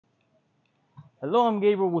Hello, I'm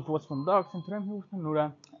Gabriel with What's From Dogs, and today I'm here with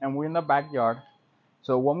Anura, and we're in the backyard.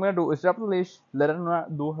 So what I'm gonna do is drop the leash, let Anura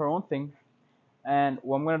do her own thing, and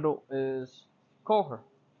what I'm gonna do is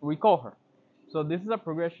recall her. So this is a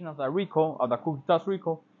progression of the recall, of the cookie toss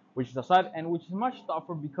recall, which is aside and which is much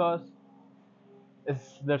tougher because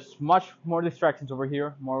there's much more distractions over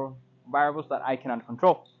here, more variables that I cannot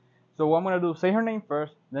control. So what I'm gonna do, say her name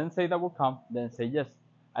first, then say that will come, then say yes.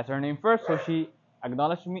 I say her name first, so she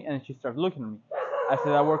acknowledges me and she starts looking at me. I say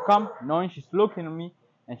that will come, knowing she's looking at me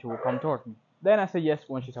and she will come towards me. Then I say yes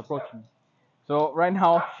when she's approaching me. So right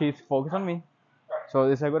now she's focused on me. So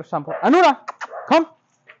this is a good example. Anura, come.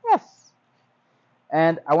 Yes.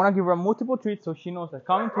 And I want to give her multiple treats so she knows that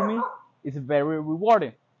coming to me is very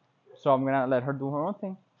rewarding. So I'm gonna let her do her own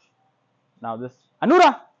thing. Now this,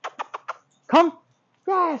 Anura, come.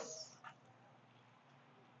 Yes.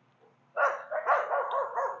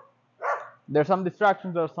 There's some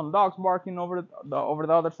distractions. There's some dogs barking over the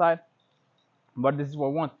other side, but this is what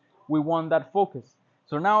we want. We want that focus.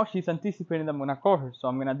 So now she's anticipating that I'm gonna call her. So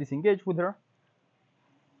I'm gonna disengage with her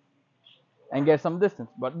and get some distance.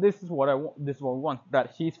 But this is what I want. This is what we want.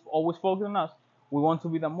 That she's always focused on us. We want to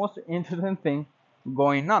be the most interesting thing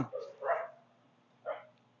going on.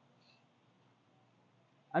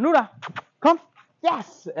 Anura, come.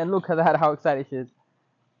 Yes. And look at that, how excited she is.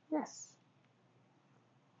 Yes.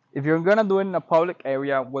 If you're gonna do it in a public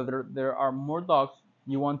area where there are more dogs,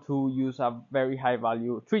 you want to use a very high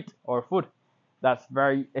value treat or food. That's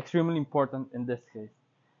very extremely important in this case.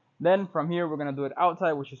 Then from here we're gonna do it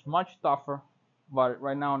outside, which is much tougher, but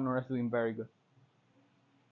right now Nora's doing very good.